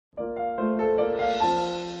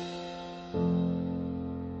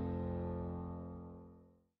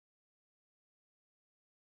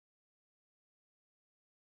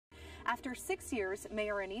After 6 years,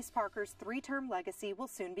 Mayor Anise Parker's three-term legacy will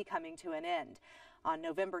soon be coming to an end. On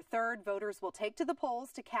November 3rd, voters will take to the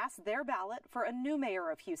polls to cast their ballot for a new mayor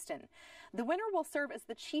of Houston. The winner will serve as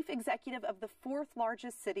the chief executive of the fourth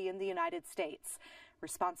largest city in the United States.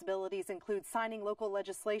 Responsibilities include signing local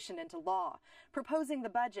legislation into law, proposing the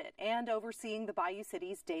budget, and overseeing the Bayou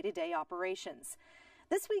City's day-to-day operations.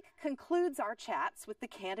 This week concludes our chats with the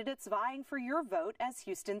candidates vying for your vote as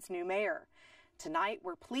Houston's new mayor. Tonight,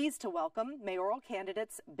 we're pleased to welcome mayoral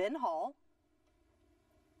candidates Ben Hall,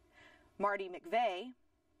 Marty McVey,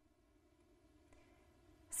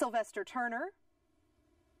 Sylvester Turner,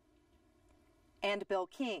 and Bill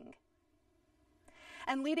King.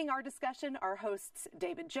 And leading our discussion are hosts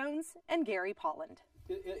David Jones and Gary Polland.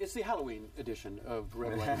 It's the Halloween edition of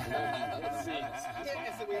Revelation.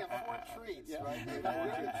 We have 4 treats, right?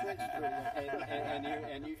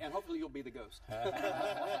 And hopefully you'll be the ghost.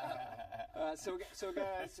 So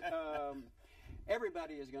guys,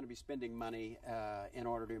 everybody is going to be spending money in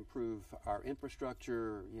order to improve our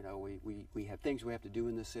infrastructure. You know, we have things we have to do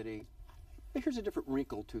in the city. But here's a different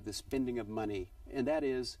wrinkle to the spending of money, and that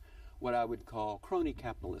is what I would call crony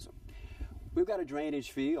capitalism. We've got a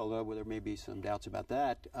drainage fee, although there may be some doubts about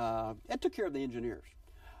that. It took care of the engineers.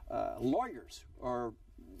 Lawyers are,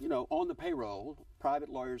 on the payroll, private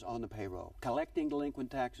lawyers on the payroll, collecting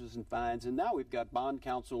delinquent taxes and fines, and now we've got bond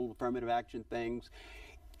counsel, affirmative action things.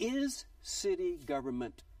 Is city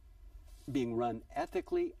government being run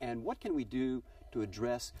ethically, and what can we do to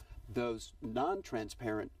address those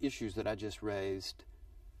non-transparent issues that I just raised,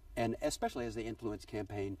 and especially as they influence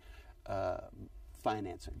campaign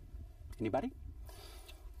financing? Anybody?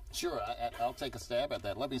 Sure, I'll take a stab at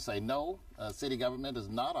that. Let me say no, city government is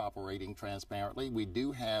not operating transparently. We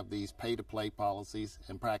do have these pay-to-play policies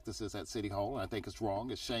and practices at City Hall, and I think it's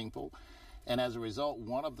wrong, it's shameful. And as a result,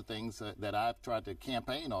 one of the things that I've tried to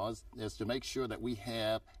campaign on is to make sure that we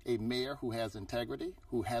have a mayor who has integrity,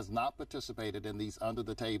 who has not participated in these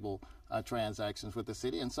under-the-table transactions with the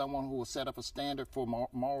city, and someone who will set up a standard for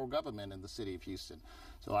moral government in the city of Houston.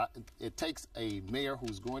 So it takes a mayor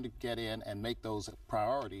who's going to get in and make those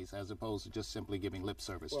priorities as opposed to just simply giving lip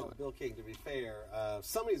service to it. Bill King, to be fair,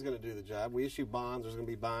 somebody's going to do the job. We issue bonds. There's going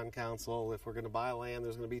to be bond counsel. If we're going to buy land,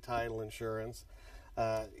 there's going to be title insurance.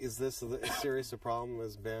 Is this as serious a problem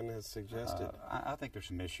as Ben has suggested? I think there's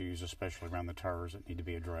some issues, especially around the TERS, that need to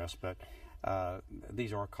be addressed. But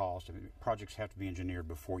these are costs. I mean, projects have to be engineered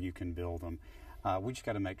before you can build them. We just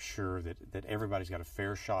got to make sure that everybody's got a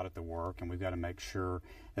fair shot at the work, and we've got to make sure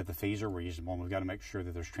that the fees are reasonable, and we've got to make sure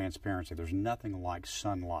that there's transparency. There's nothing like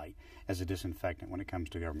sunlight as a disinfectant when it comes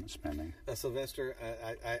to government spending. Sylvester,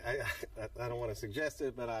 I don't want to suggest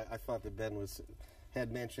it, but I thought that Ben had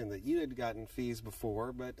mentioned that you had gotten fees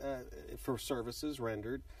before, but for services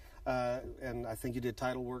rendered, and I think you did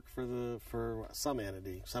title work for some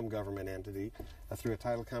entity, some government entity, through a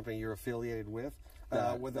title company you're affiliated with.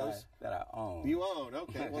 That I own. You own,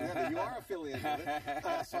 okay. Well, you are affiliated with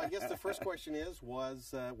it. So I guess the first question is,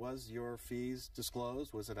 was your fees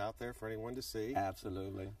disclosed? Was it out there for anyone to see?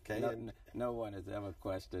 Absolutely. Okay. No one has ever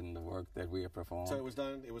questioned the work that we have performed. So it was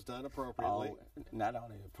done appropriately? Not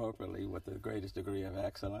only appropriately, with the greatest degree of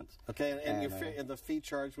excellence. Okay, and the fee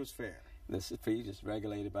charge was fair? This fee is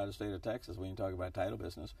regulated by the state of Texas when you talk about title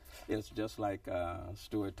business. It's just like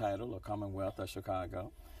Stewart Title or Commonwealth or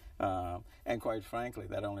Chicago. And quite frankly,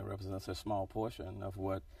 that only represents a small portion of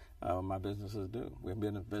what my businesses do. We've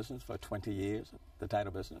been in business for 20 years, the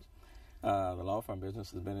title business. The law firm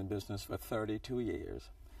business has been in business for 32 years.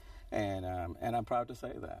 And I'm proud to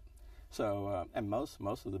say that. So, and most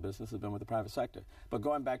of the business has been with the private sector. But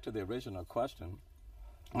going back to the original question,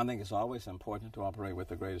 I think it's always important to operate with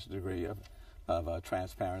the greatest degree of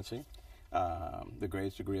transparency, the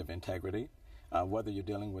greatest degree of integrity. Whether you're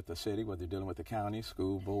dealing with the city, whether you're dealing with the county,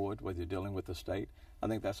 school board, whether you're dealing with the state, I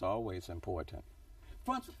think that's always important.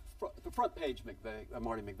 The front page,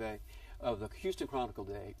 Marty McVey, of the Houston Chronicle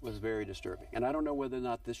Day was very disturbing. And I don't know whether or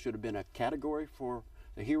not this should have been a category for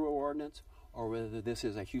the HERO ordinance or whether this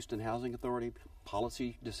is a Houston Housing Authority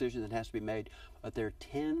policy decision that has to be made. But there are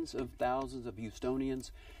tens of thousands of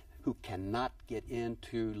Houstonians who cannot get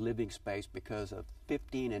into living space because of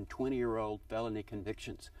 15 and 20-year-old felony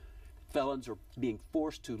convictions. Felons are being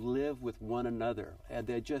forced to live with one another, and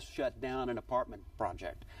they just shut down an apartment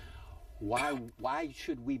project. Why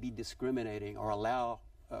should we be discriminating or allow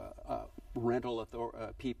rental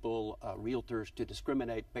people, realtors, to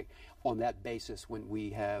discriminate on that basis when we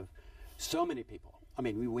have so many people? I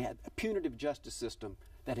mean, we have a punitive justice system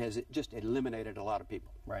that has just eliminated a lot of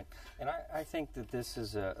people. Right. And I think that this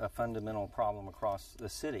is a fundamental problem across the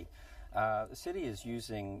city. The city is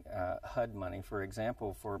using HUD money, for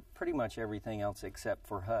example, for pretty much everything else except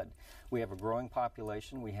for HUD. We have a growing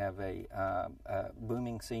population. We have a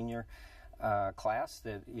booming senior class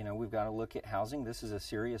that, we've got to look at housing. This is a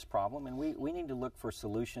serious problem, and we need to look for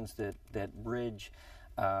solutions that bridge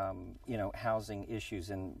housing issues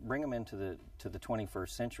and bring them into the 21st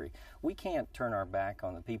century. We can't turn our back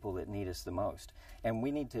on the people that need us the most, and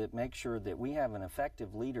we need to make sure that we have an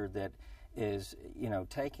effective leader that is,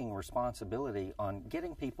 taking responsibility on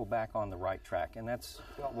getting people back on the right track, and that's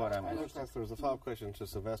what I'm interested in. There was a follow-up question to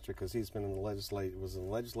Sylvester, because he's been in the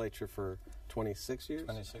legislature for 26 years?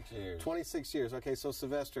 26 years. 26 years. Okay, so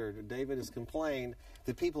Sylvester, David has complained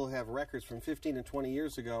that people who have records from 15 and 20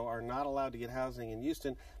 years ago are not allowed to get housing in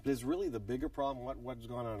Houston, but is really the bigger problem what's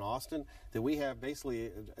going on in Austin, that we have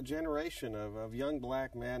basically a generation of young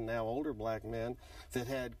black men, now older black men, that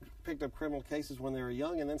had picked up criminal cases when they were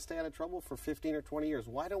young and then stay out of trouble for 15 or 20 years.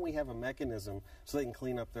 Why don't we have a mechanism so they can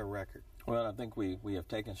clean up their record? Well, I think we have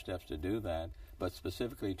taken steps to do that, but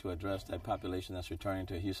specifically to address that population that's returning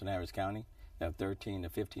to Houston-Harris County. We have 13 to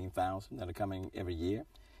 15,000 that are coming every year.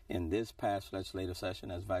 In this past legislative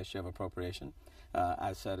session, as Vice Chair of Appropriation,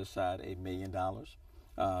 I set aside $1 million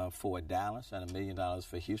for Dallas and $1 million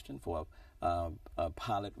for Houston for a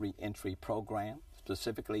pilot reentry program,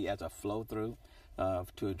 specifically as a flow-through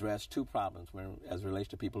to address two problems as it relates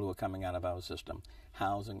to people who are coming out of our system,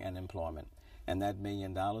 housing and employment. And that $1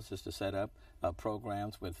 million is to set up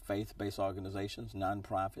programs with faith-based organizations,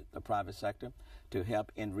 nonprofit, the private sector, to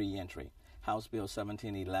help in reentry. House Bill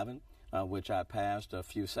 1711, which I passed a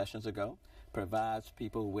few sessions ago, provides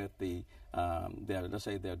people with their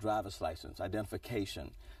driver's license,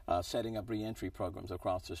 identification, setting up reentry programs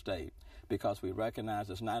across the state, because we recognize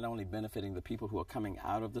it's not only benefiting the people who are coming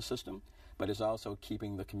out of the system, but it's also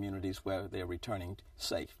keeping the communities where they're returning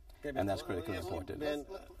safe. And that's critically important.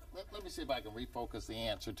 Let me see if I can refocus the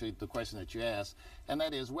answer to the question that you asked, and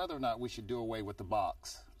that is whether or not we should do away with the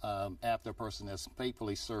box after a person has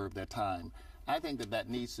faithfully served their time. I think that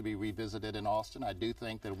needs to be revisited in Austin. I do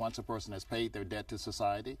think that once a person has paid their debt to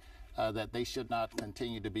society, that they should not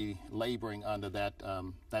continue to be laboring under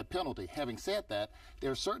that penalty. Having said that,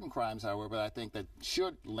 there are certain crimes, however, I think that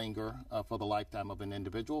should linger for the lifetime of an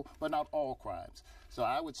individual, but not all crimes. So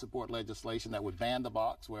I would support legislation that would ban the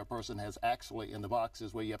box, where a person has actually, in the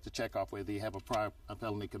boxes where you have to check off whether you have a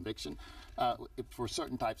felony conviction for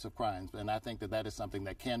certain types of crimes. And I think that is something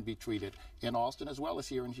that can be treated in Austin as well as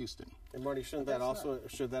here in Houston. And Marty, should that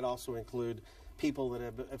also include people that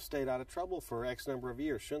have stayed out of trouble for X number of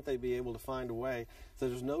years? Shouldn't they be able to find a way so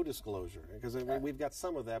there's no disclosure? Because we've got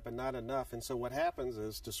some of that, but not enough. And so what happens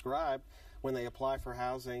is, described, when they apply for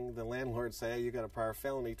housing, the landlords say, hey, you got a prior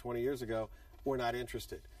felony 20 years ago. We're not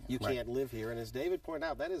interested. You can't live here. And as David pointed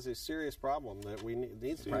out, that is a serious problem that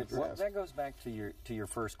needs to be addressed. Well, that goes back to your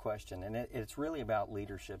first question, and it's really about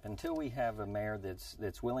leadership. Until we have a mayor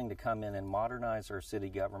that's willing to come in and modernize our city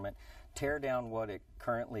government, tear down what it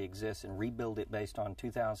currently exists and rebuild it based on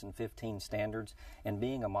 2015 standards and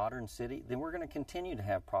being a modern city, then we're going to continue to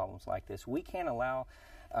have problems like this. We can't allow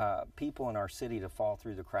people in our city to fall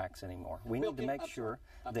through the cracks anymore. We need to make sure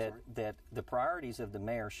that the priorities of the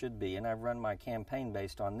mayor should be, and I've run my campaign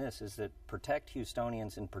based on this, is that protect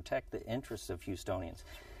Houstonians and protect the interests of Houstonians.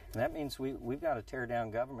 And that means we've got to tear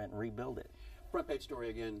down government and rebuild it. Front page story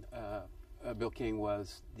again, Bill King,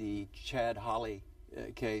 was the Chad Holly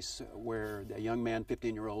case where a young man,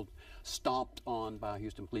 15-year-old, stomped on by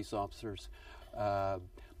Houston police officers.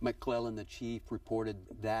 McClellan, the chief, reported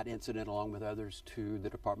that incident along with others to the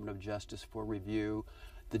Department of Justice for review.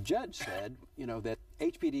 The judge said, that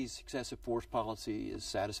HPD's excessive force policy is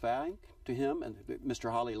satisfying to him, and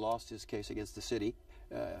Mr. Holly lost his case against the city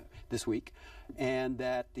this week, and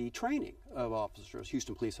that the training of officers,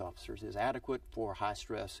 Houston police officers, is adequate for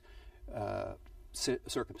high-stress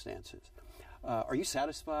circumstances. Are you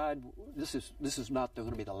satisfied? This is not going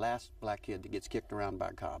to be the last black kid that gets kicked around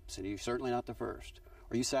by cops, and he's certainly not the first.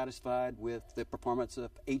 Are you satisfied with the performance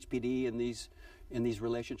of HPD in these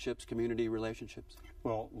relationships, community relationships?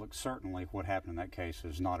 Well, look, certainly what happened in that case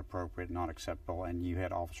is not appropriate, not acceptable, and you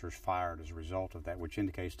had officers fired as a result of that, which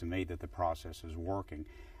indicates to me that the process is working.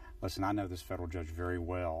 Listen, I know this federal judge very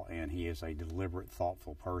well, and he is a deliberate,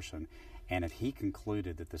 thoughtful person, and if he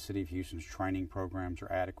concluded that the City of Houston's training programs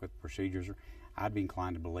are adequate, procedures are, I'd be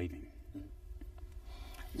inclined to believe him.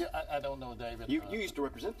 Yeah, I don't know, David. You used to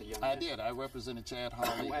represent the young man. I did. I represented Chad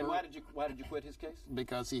Hawley. And why did you quit his case?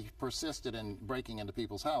 Because he persisted in breaking into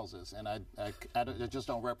people's houses, and I just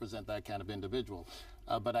don't represent that kind of individual.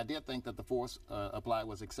 But I did think that the force applied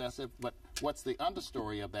was excessive. But what's the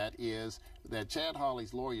understory of that is that Chad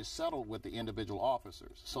Hawley's lawyers settled with the individual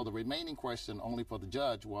officers. So the remaining question only for the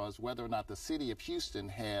judge was whether or not the city of Houston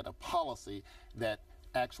had a policy that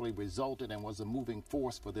actually resulted and was a moving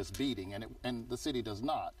force for this beating, and the city does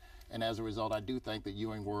not. And as a result, I do think that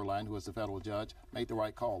Ewing Werlein, who is the federal judge, made the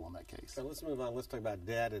right call on that case. So let's move on. Let's talk about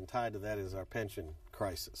debt, and tied to that is our pension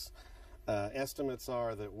crisis. Estimates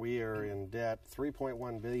are that we are in debt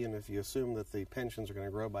 $3.1 billion if you assume that the pensions are going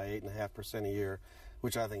to grow by 8.5% a year,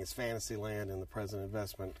 which I think is fantasy land in the present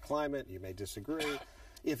investment climate. You may disagree.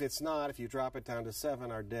 If it's not, if you drop it down to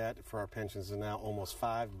 7, our debt for our pensions is now almost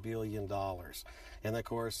 $5 billion. And of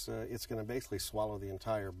course, it's going to basically swallow the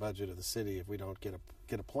entire budget of the city if we don't get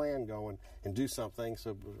a plan going and do something.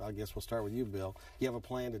 So I guess we'll start with you, Bill. You have a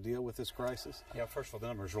plan to deal with this crisis? Yeah, first of all, the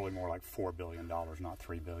number is really more like $4 billion, not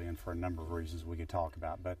 $3 billion, for a number of reasons we could talk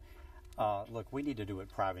about. But look, we need to do what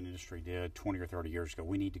private industry did 20 or 30 years ago.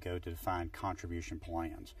 We need to go to defined contribution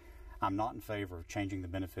plans. I'm not in favor of changing the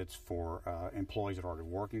benefits for employees that are already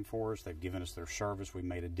working for us. They've given us their service. We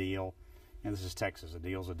made a deal. And this is Texas. A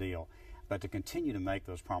deal's a deal. But to continue to make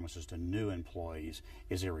those promises to new employees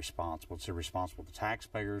is irresponsible. It's irresponsible to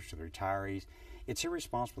taxpayers, to the retirees. It's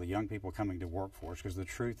irresponsible to young people coming to work for us, because the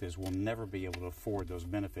truth is we'll never be able to afford those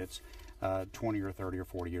benefits 20 or 30 or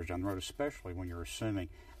 40 years down the road, especially when you're assuming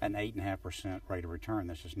an 8.5% rate of return.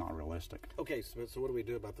 That's just not realistic. Okay, so what do we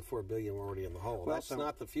do about the $4 billion we're already in the hole? Well, that's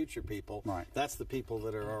not the future people. Right. That's the people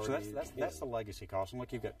that are already that's the legacy cost. And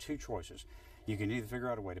look, you've got two choices. You can either figure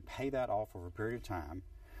out a way to pay that off over a period of time,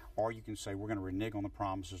 or you can say we're going to renege on the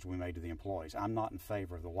promises we made to the employees. I'm not in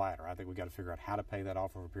favor of the latter. I think we've got to figure out how to pay that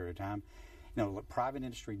off over a period of time. You know, look, private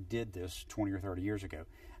industry did this 20 or 30 years ago.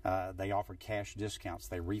 They offered cash discounts.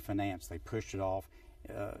 They refinanced. They pushed it off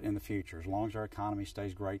in the future. As long as our economy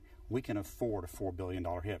stays great, we can afford a $4 billion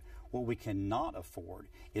hit. What we cannot afford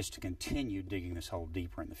is to continue digging this hole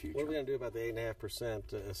deeper in the future. What are we going to do about the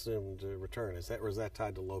 8.5% assumed return? Is that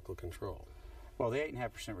tied to local control? Well, the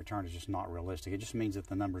 8.5% return is just not realistic. It just means that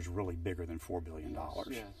the number is really bigger than $4 billion.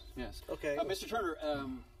 Yes. Okay. Mr. Turner,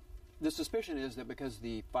 the suspicion is that because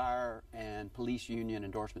the fire and police union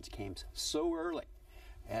endorsements came so early,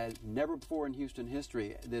 and never before in Houston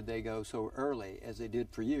history did they go so early as they did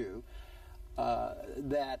for you,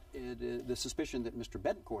 the suspicion that Mr.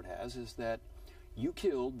 Betancourt has is that you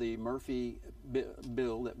killed the Murphy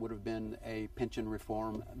bill that would have been a pension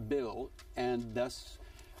reform bill, and thus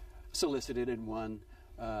solicited and won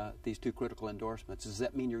these two critical endorsements. Does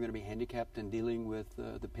that mean you're going to be handicapped in dealing with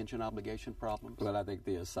the pension obligation problems? Well, I think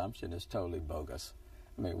the assumption is totally bogus.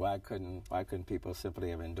 I mean, why couldn't people simply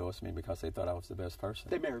have endorsed me because they thought I was the best person?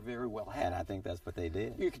 They may very well have. And I think that's what they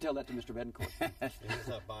did. You can tell that to Mr. Betancourt. He's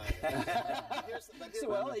not buying it.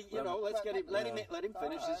 Let him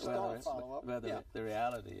finish his thoughts. The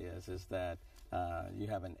reality is that you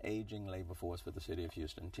have an aging labor force for the city of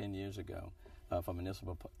Houston. 10 years ago, for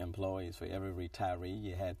municipal employees, for every retiree,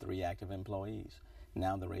 you had 3 active employees.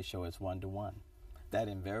 Now the ratio is 1 to 1. That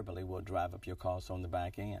invariably will drive up your costs on the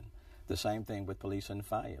back end. The same thing with police and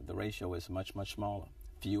fire. The ratio is much, much smaller.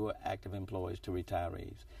 Fewer active employees to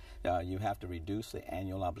retirees. You have to reduce the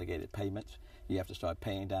annual obligated payments. You have to start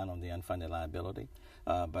paying down on the unfunded liability.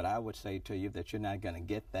 But I would say to you that you're not going to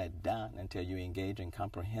get that done until you engage in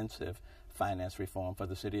comprehensive finance reform for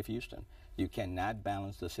the city of Houston. You cannot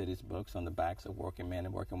balance the city's books on the backs of working men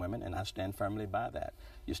and working women, and I stand firmly by that.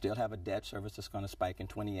 You still have a debt service that's going to spike in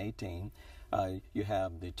 2018. You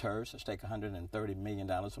have the TERS that's take $130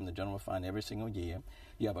 million from the general fund every single year.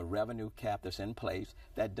 You have a revenue cap that's in place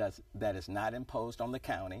that is not imposed on the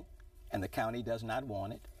county, and the county does not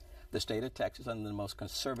want it. The state of Texas, under the most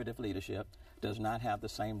conservative leadership, does not have the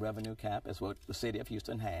same revenue cap as what the city of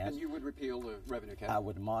Houston has. And you would repeal the revenue cap? I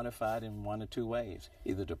would modify it in 1 or 2 ways.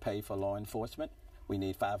 Either to pay for law enforcement. We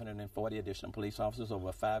need 540 additional police officers over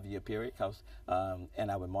a 5-year period, and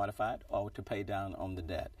I would modify it, or to pay down on the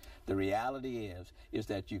debt. The reality is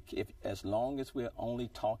that as long as we're only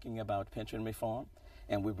talking about pension reform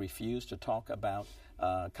and we refuse to talk about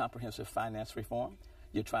comprehensive finance reform,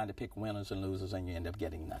 you're trying to pick winners and losers, and you end up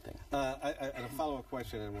getting nothing. And a follow-up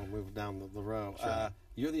question, and we'll move down the row. Sure.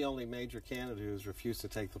 You're the only major candidate who's refused to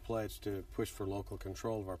take the pledge to push for local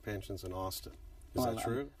control of our pensions in Austin. Is that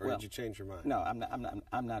true, or did you change your mind? No,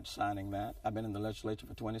 I'm not signing that. I've been in the legislature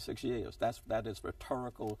for 26 years. That is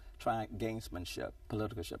rhetorical gamesmanship,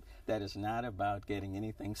 politicalship. That is not about getting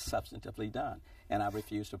anything substantively done. And I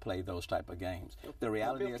refuse to play those type of games. The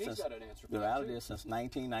reality is, since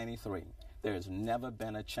 1993, there has never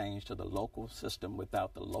been a change to the local system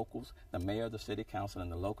without the locals, the mayor, the city council,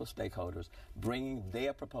 and the local stakeholders bringing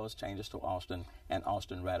their proposed changes to Austin and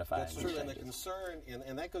Austin ratifying That's those true, changes. and the concern,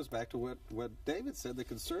 and that goes back to what David said, the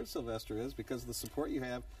concern, Sylvester, is because of the support you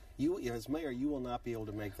have, you as mayor, you will not be able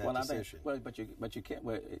to make that decision. But you can't.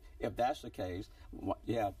 Well, if that's the case,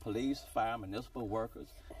 you have police, fire, municipal workers.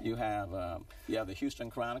 You have the Houston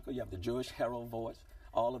Chronicle. You have the Jewish Herald Voice.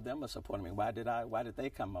 All of them are supporting me. Why did they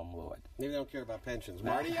come on board? Maybe they don't care about pensions.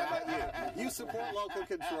 Marty, how about you? You support local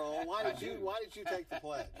control. Why did you take the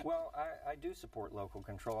pledge? Well, I do support local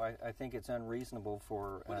control. I think it's unreasonable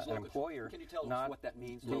for an employer Can you tell us not what that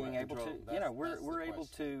means? being able to. We're able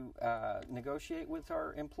to negotiate with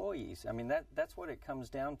our employees. I mean, that's what it comes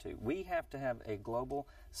down to. We have to have a global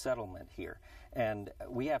settlement here, and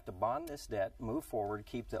we have to bond this debt, move forward,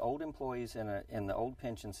 keep the old employees in the old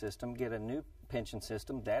pension system, get a new pension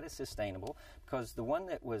system that is sustainable, because the one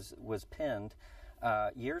that was penned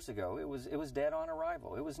years ago, it was dead on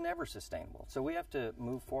arrival. It was never sustainable. So we have to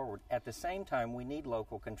move forward. At the same time, we need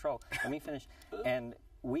local control. Let me finish. And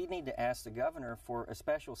we need to ask the governor for a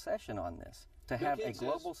special session on this to have a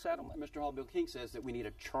global settlement. Mr. Hall, Bill King says that we need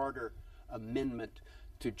a charter amendment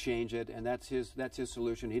to change it, and that's his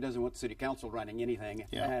solution. He doesn't want the city council running anything,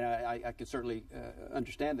 and I can certainly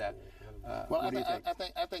understand that. Well,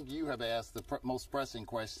 I think you have asked the most pressing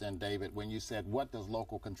question, David, when you said, what does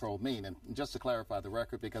local control mean? And just to clarify the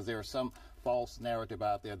record, because there is some false narrative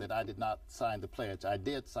out there that I did not sign the pledge. I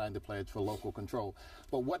did sign the pledge for local control.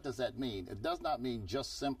 But what does that mean? It does not mean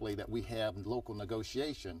just simply that we have local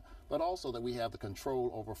negotiation, but also that we have the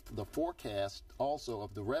control over the forecast also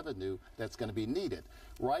of the revenue that's going to be needed.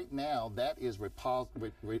 Right now, that is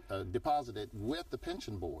deposited with the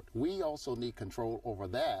pension board. We also need control over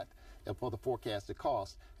that for the forecasted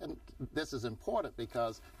cost. And this is important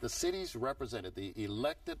because the city's represented, the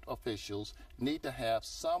elected officials, need to have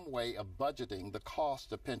some way of budgeting the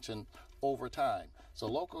cost of pension over time. So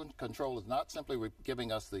local control is not simply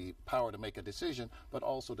giving us the power to make a decision, but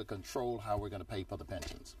also to control how we're going to pay for the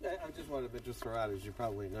pensions. I just wanted to throw out, as you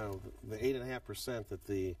probably know, the 8.5% that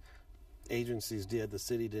the agencies did, the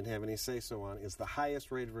city didn't have any say-so on, is the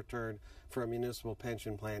highest rate of return for a municipal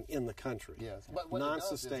pension plan in the country. Yes, but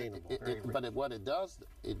non-sustainable. But what it does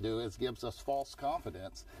do is gives us false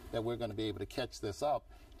confidence that we're going to be able to catch this up.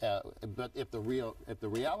 But if the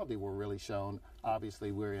reality were really shown,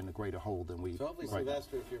 obviously we're in a greater hole than we. So hopefully, right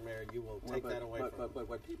Sylvester, if you're married, you will take that away from. But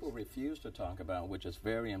what people refuse to talk about, which is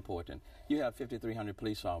very important, you have 5,300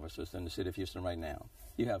 police officers in the city of Houston right now.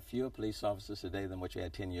 You have fewer police officers today than what you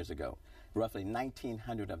had 10 years ago. Roughly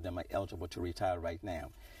 1,900 of them are eligible to retire right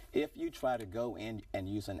now. If you try to go in and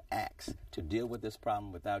use an axe to deal with this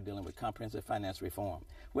problem without dealing with comprehensive finance reform,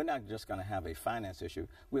 we're not just going to have a finance issue,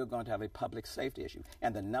 we're going to have a public safety issue.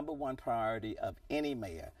 And the number one priority of any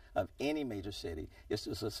mayor of any major city is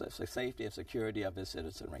the safety and security of its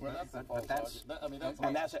citizenry. Well,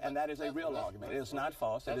 and that is a real argument. It is not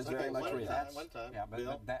false. It is very much real. Yeah,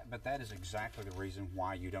 but that is exactly the reason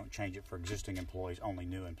why you don't change it for existing employees, only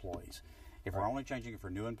new employees. If we're only changing it for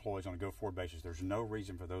new employees on a go-forward basis, there's no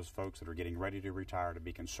reason for those folks that are getting ready to retire to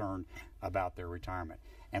be concerned about their retirement.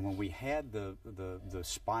 And when we had the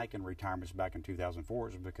spike in retirements back in 2004,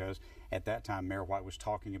 it was because at that time Mayor White was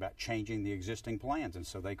talking about changing the existing plans, and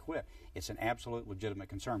so they quit. It's an absolute legitimate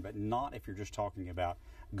concern, but not if you're just talking about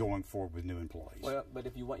going forward with new employees. Well, but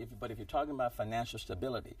if you're talking about financial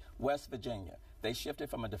stability, West Virginia, they shifted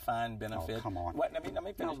from a defined benefit. Oh, come on. Let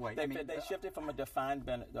me finish. No, wait, they shifted from a defined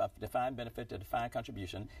benefit to defined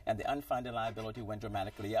contribution, and the unfunded liability went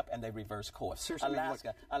dramatically up, and they reversed course. Seriously,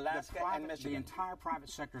 Alaska, and Michigan. The entire private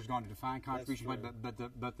sector has gone to defined contribution,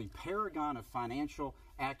 but the paragon of financial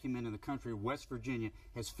acumen in the country, West Virginia,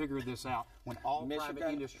 has figured this out. When all private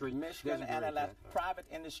industry, Michigan and Alaska, private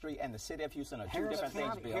industry, and the city of Houston are two different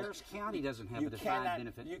things. Bill. Harris County doesn't have a defined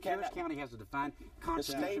benefit. Harris County has a defined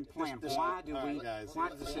contribution plan. Why do we? Why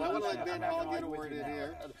does the city? I want to let Ben Hall get a word in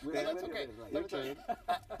here. That's okay. Let me tell you,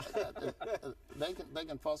 they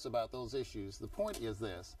can fuss about those issues. The point is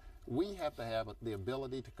this: we have to have the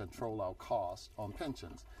ability to control our costs on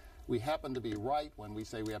pensions. We happen to be right when we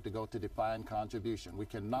say we have to go to defined contribution. We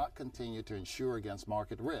cannot continue to insure against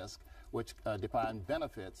market risk, which defined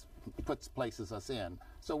benefits places us in.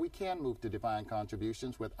 So we can move to defined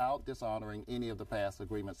contributions without dishonoring any of the past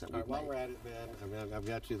agreements that we've made. While we're at it, Ben, I've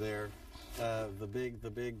got you there. The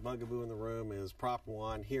big bugaboo in the room is Prop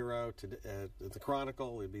 1, Hero. The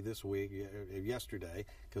Chronicle, it'd be this week, yesterday,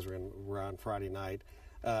 because we're on Friday night.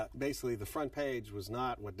 Basically, the front page was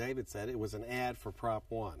not what David said. It was an ad for Prop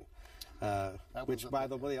 1. Which, by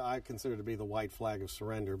the way, I consider to be the white flag of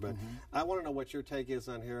surrender. But I want to know what your take is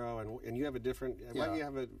on Hero, and you have a different.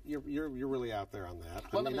 Yeah. You're really out there on that.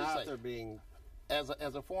 Well, I mean, let me out say, there being. As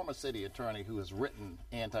a former city attorney who has written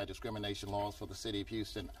anti-discrimination laws for the city of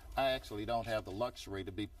Houston, I actually don't have the luxury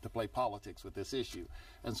to play politics with this issue.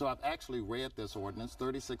 And so I've actually read this ordinance,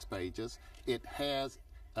 36 pages. It has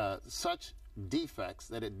such defects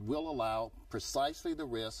that it will allow precisely the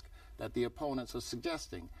risk that the opponents are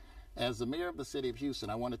suggesting. As the mayor of the city of Houston,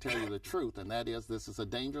 I want to tell you the truth, and that is this is a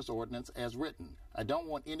dangerous ordinance as written. I don't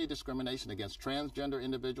want any discrimination against transgender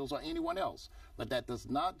individuals or anyone else, but that does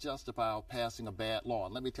not justify passing a bad law.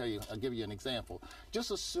 And let me tell you, I'll give you an example.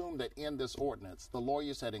 Just assume that in this ordinance, the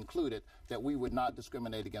lawyers had included that we would not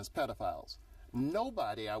discriminate against pedophiles.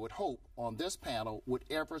 Nobody, I would hope, on this panel would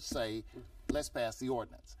ever say, let's pass the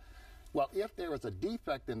ordinance. Well, if there is a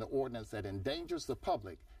defect in the ordinance that endangers the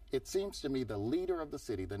public, it seems to me the leader of the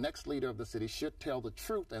city, the next leader of the city, should tell the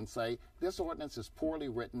truth and say, this ordinance is poorly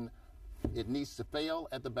written. It needs to fail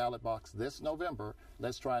at the ballot box this November.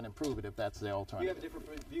 Let's try and improve it if that's the alternative. You have a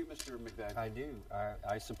different view, Mr. McVey? I do.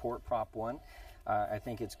 I support Prop 1. I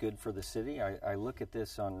think it's good for the city. I look at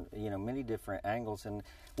this on many different angles, and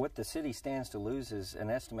what the city stands to lose is an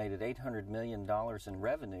estimated $800 million in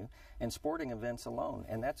revenue in sporting events alone,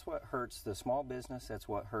 and that's what hurts the small business. That's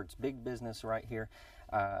what hurts big business right here.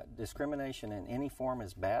 Discrimination in any form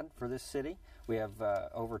is bad for this city. We have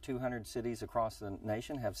over 200 cities across the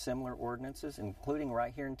nation have similar ordinances, including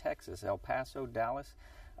right here in Texas, El Paso, Dallas,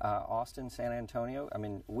 Austin, San Antonio. I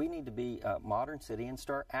mean, we need to be a modern city and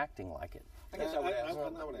start acting like it. I want to ask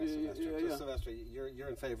Sylvester. Sylvester, you're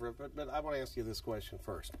in favor of it, but I want to ask you this question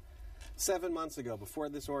first. 7 months ago, before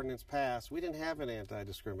this ordinance passed, we didn't have an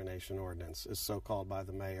anti-discrimination ordinance, as so called by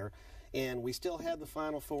the mayor, and we still had the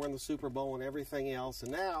Final Four and the Super Bowl and everything else,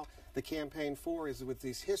 and now the campaign for is with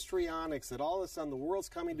these histrionics that all of a sudden the world's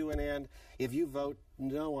coming to an end if you vote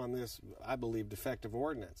no on this, I believe, defective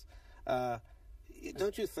ordinance.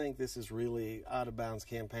 Don't you think this is really out-of-bounds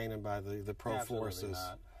campaigning by the pro-forces? Absolutely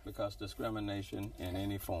not, because discrimination in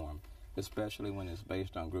any form, especially when it's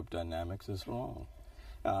based on group dynamics, is wrong.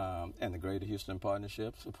 And the Greater Houston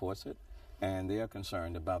Partnership supports it, and they are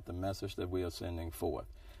concerned about the message that we are sending forth.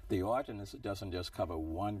 The ordinance doesn't just cover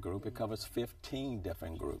one group, it covers 15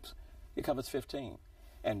 different groups. It covers 15.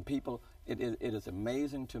 And people, it is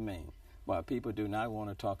amazing to me why people do not want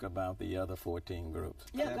to talk about the other 14 groups.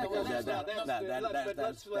 Yeah, that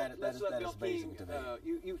is amazing to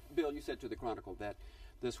me. Bill, you said to the Chronicle that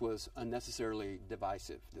this was unnecessarily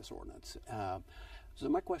divisive, this ordinance. So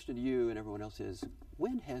my question to you and everyone else is,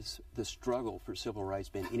 when has the struggle for civil rights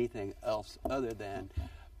been anything else other than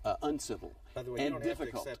uncivil By the way, and you don't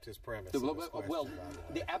difficult? have to accept his premise. In this question,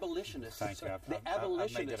 the abolitionists. Thank you.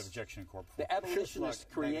 I've made that objection in court before. The abolitionists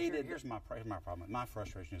created. Here's my problem. My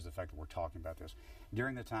frustration is the fact that we're talking about this.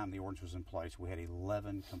 During the time the ordinance was in place, we had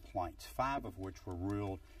 11 complaints, 5 of which were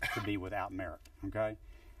ruled to be without merit. Okay.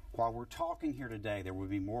 While we're talking here today, there will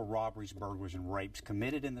be more robberies, burglaries, and rapes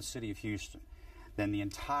committed in the city of Houston than the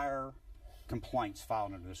entire complaints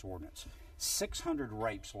filed under this ordinance. 600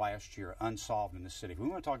 rapes last year unsolved in the city. If we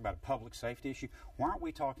want to talk about a public safety issue, why aren't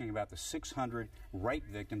we talking about the 600 rape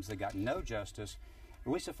victims that got no justice?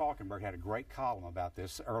 Lisa Falkenberg had a great column about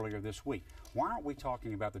this earlier this week. Why aren't we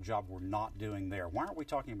talking about the job we're not doing there? Why aren't we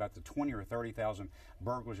talking about the 20 or 30,000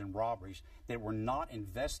 burglaries and robberies that were not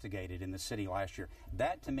investigated in the city last year?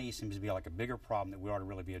 That, to me, seems to be like a bigger problem that we ought to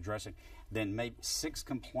really be addressing than maybe 6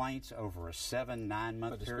 complaints over a 7-9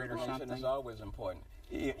 month period or something. Discrimination is always important.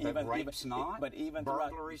 But rape's not, but even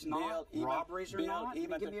burglaries not, robberies are not. Give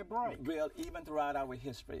me a break. Bill, even throughout our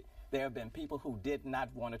history, there have been people who did not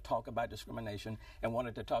want to talk about discrimination and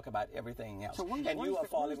wanted to talk about everything else. So you are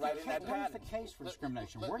falling right in that pattern. Where's the case for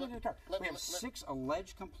discrimination? Where did it occur? We have 6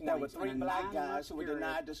 alleged complaints. There were 3 black guys who were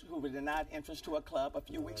denied denied entrance to a club a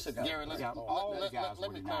few weeks ago. Gary, let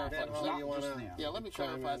me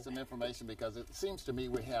clarify some information, because it seems to me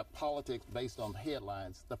we have politics based on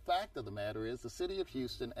headlines. The fact of the matter is the city of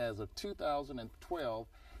Houston, as of 2012,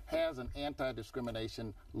 has an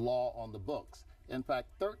anti-discrimination law on the books. In fact,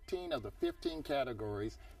 13 of the 15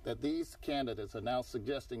 categories that these candidates are now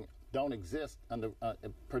suggesting don't exist under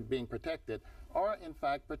being protected are in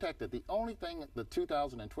fact protected. The only thing the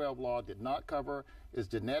 2012 law did not cover is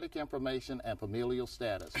genetic information and familial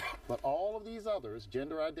status. But all of these others,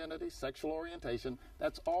 gender identity, sexual orientation,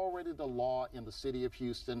 that's already the law in the city of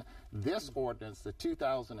Houston. This ordinance, the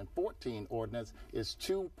 2014 ordinance, is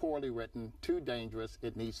too poorly written, too dangerous.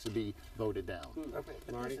 It needs to be voted down. Okay,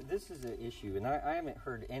 but this is an issue, and I haven't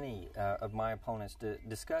heard any of my opponents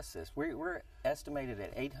discuss this. We're estimated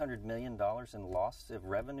at $800 million in loss of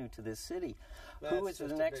revenue to this city. Who is the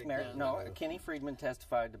next mayor? No, Kenny Friedman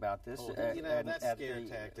testified about this. That's scare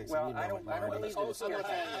tactics. Well, I don't believe it's scare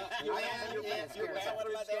tactics.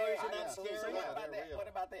 What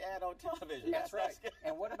about the ad on television? That's right.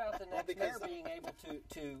 And what about the next mayor being able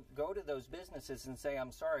to go to those businesses and say,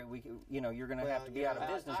 "I'm sorry, you're going to have to be out of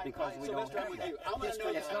business because we don't have that." I want to know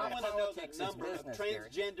It's not politics, the number it's business, of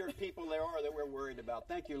transgender people there are that we're worried about.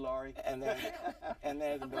 Thank you, Laurie. And then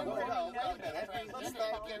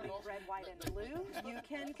Red, white, and blue. You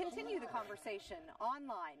can continue the conversation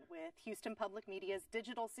online with Houston Public Media's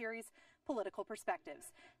digital series, Political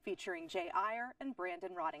Perspectives, featuring Jay Iyer and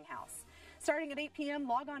Brandon Rottinghouse. Starting at 8 p.m.,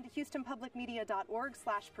 log on to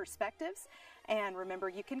houstonpublicmedia.org/perspectives. And remember,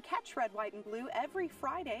 you can catch Red, White, and Blue every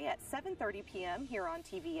Friday at 7:30 p.m. here on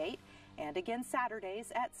TV8, and again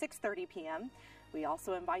Saturdays at 6:30 p.m. We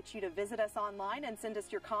also invite you to visit us online and send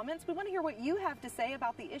us your comments. We want to hear what you have to say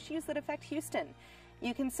about the issues that affect Houston.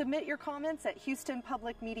 You can submit your comments at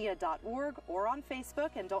houstonpublicmedia.org or on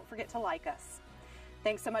Facebook, and don't forget to like us.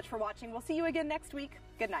 Thanks so much for watching. We'll see you again next week.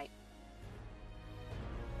 Good night.